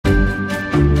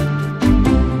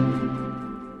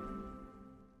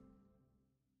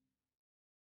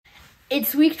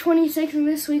It's week 26, and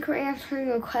this week we're answering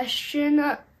a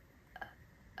question.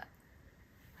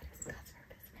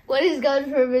 What is God's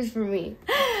purpose for me?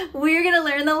 We're going to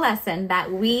learn the lesson that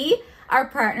we are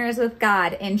partners with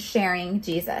God in sharing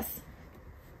Jesus.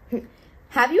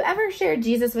 Have you ever shared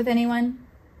Jesus with anyone?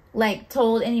 Like,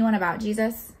 told anyone about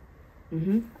Jesus?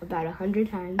 About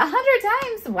 100 times. 100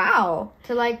 times? Wow.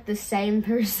 To, like, the same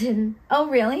person. Oh,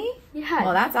 really? Yeah.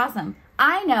 Well, that's awesome.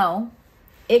 I know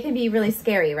it can be really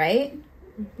scary, right?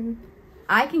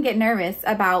 I can get nervous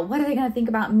about what are they going to think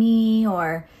about me,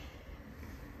 or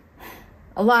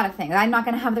a lot of things. I'm not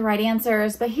going to have the right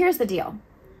answers, but here's the deal.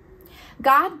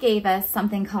 God gave us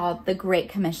something called the Great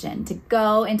Commission to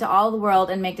go into all the world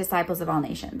and make disciples of all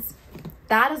nations.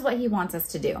 That is what he wants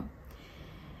us to do.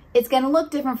 It's going to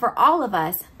look different for all of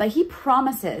us, but he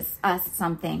promises us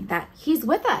something, that he's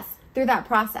with us through that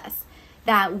process,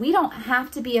 that we don't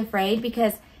have to be afraid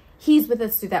because he's with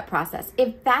us through that process.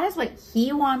 If that is what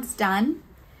he wants done,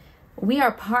 we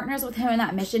are partners with him in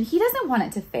that mission. He doesn't want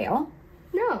it to fail.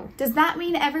 No. Does that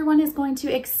mean everyone is going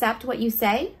to accept what you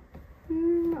say?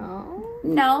 No.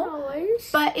 No.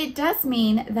 Always. But it does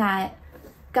mean that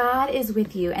God is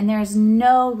with you, and there's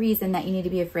no reason that you need to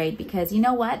be afraid, because you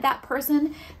know what? That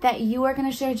person that you are going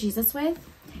to share Jesus with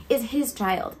is his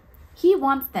child. He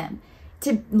wants them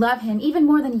to love him even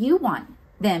more than you want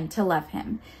them to love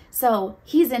him. So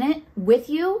he's in it with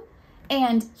you,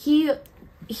 and he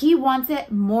wants it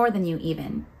more than you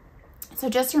even. So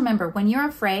just remember, when you're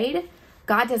afraid,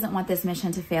 God doesn't want this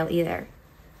mission to fail either.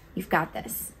 You've got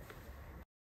this.